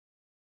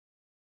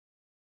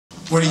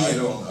What do you? I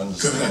don't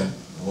understand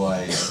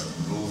why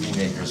movie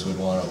makers would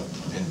want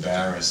to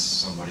embarrass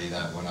somebody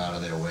that went out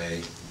of their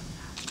way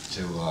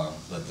to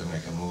let them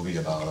make a movie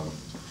about them.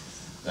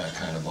 That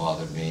kind of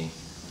bothered me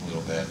a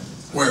little bit.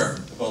 Where?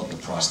 About the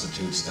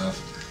prostitute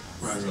stuff.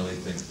 Right. I really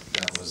think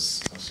that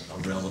was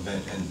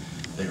irrelevant, and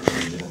they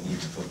really didn't need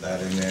to put that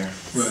in there.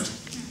 Right.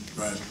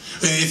 Right.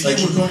 If Like,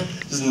 you were going,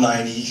 this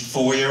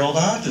 94-year-old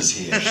aunt is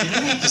here. She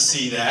didn't need to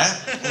see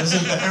that. It was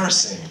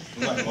embarrassing.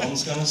 My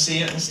mom's gonna see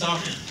it and stuff.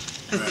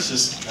 Right. It's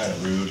just kind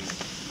of rude.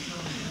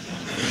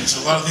 There's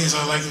a lot of things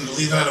I'd like them to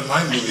leave out of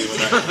my movie when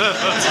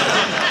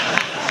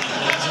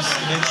Just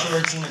make sure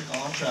it's in the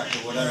contract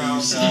or whatever you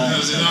It's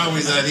sign. not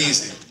always that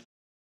easy.